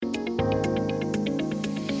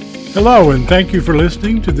Hello, and thank you for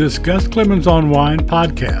listening to this Gus Clemens on Wine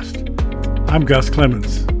podcast. I'm Gus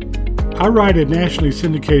Clemens. I write a nationally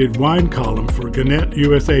syndicated wine column for Gannett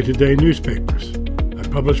USA Today newspapers. I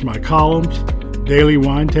publish my columns, daily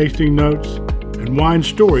wine tasting notes, and wine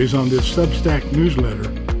stories on this Substack newsletter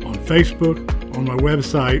on Facebook, on my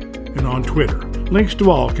website, and on Twitter. Links to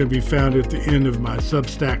all can be found at the end of my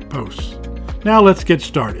Substack posts. Now let's get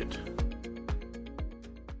started.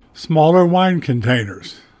 Smaller wine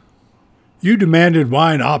containers. You demanded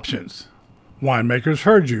wine options. Winemakers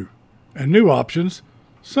heard you, and new options,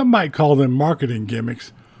 some might call them marketing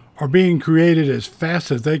gimmicks, are being created as fast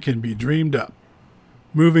as they can be dreamed up.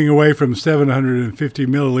 Moving away from 750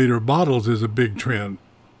 milliliter bottles is a big trend.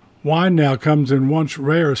 Wine now comes in once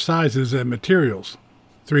rare sizes and materials.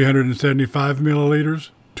 375 milliliters,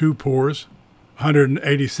 2 pours,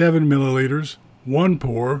 187 milliliters, 1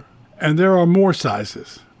 pour, and there are more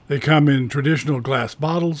sizes. They come in traditional glass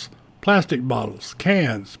bottles, plastic bottles,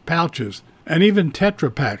 cans, pouches, and even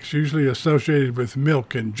Tetra Paks, usually associated with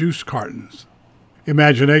milk and juice cartons.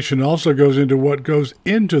 Imagination also goes into what goes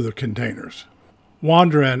into the containers.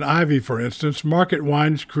 Wander and Ivy, for instance, market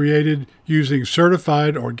wines created using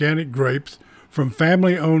certified organic grapes from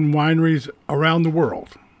family-owned wineries around the world.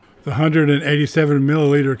 The 187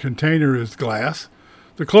 milliliter container is glass.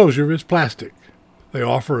 The closure is plastic. They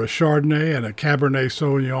offer a Chardonnay and a Cabernet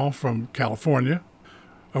Sauvignon from California,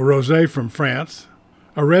 a Rosé from France,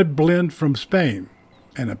 a red blend from Spain,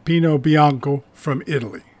 and a Pinot Bianco from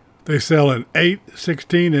Italy. They sell in 8,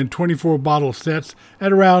 16, and 24 bottle sets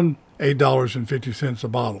at around $8.50 a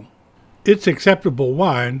bottle. It's acceptable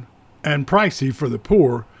wine and pricey for the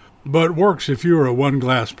poor, but works if you're a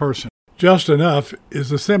one-glass person. Just Enough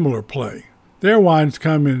is a similar play. Their wines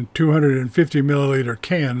come in 250 milliliter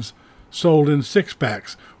cans sold in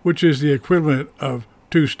 6-packs, which is the equivalent of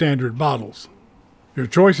 2 standard bottles. Your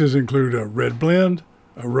choices include a red blend,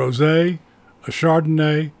 a rosé, a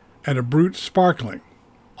Chardonnay, and a Brut Sparkling,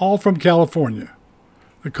 all from California.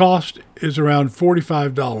 The cost is around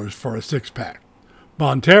 $45 for a 6-pack.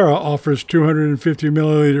 Bonterra offers 250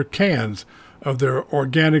 milliliter cans of their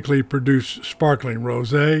organically produced sparkling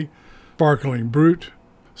rosé, sparkling Brut,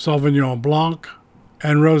 Sauvignon Blanc,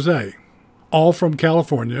 and rosé, all from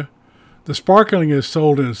California. The sparkling is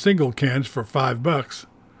sold in single cans for $5.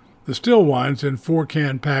 The still wines in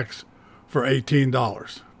 4-can packs for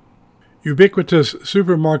 $18. Ubiquitous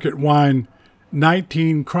supermarket wine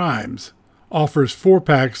 19 Crimes offers 4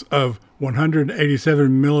 packs of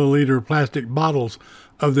 187 milliliter plastic bottles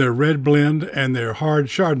of their red blend and their hard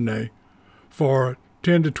Chardonnay for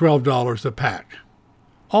 $10 to $12 a pack.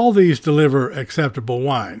 All these deliver acceptable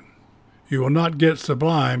wine. You will not get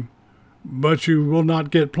Sublime, but you will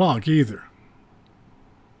not get Plonk either.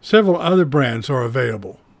 Several other brands are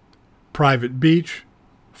available. Private Beach,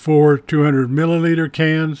 4 200 milliliter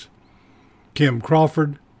cans. Kim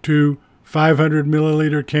Crawford, 2 500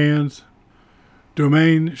 milliliter cans.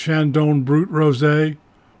 Domaine Chandon Brut Rosé,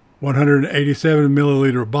 187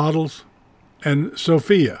 milliliter bottles. And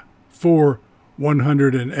Sophia, 4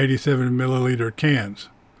 187 milliliter cans.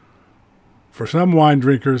 For some wine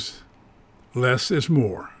drinkers, less is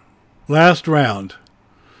more. Last round.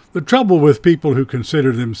 The trouble with people who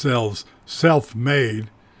consider themselves self-made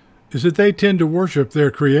is that they tend to worship their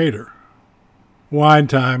creator. Wine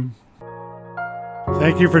time.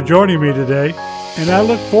 Thank you for joining me today, and I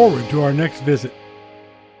look forward to our next visit.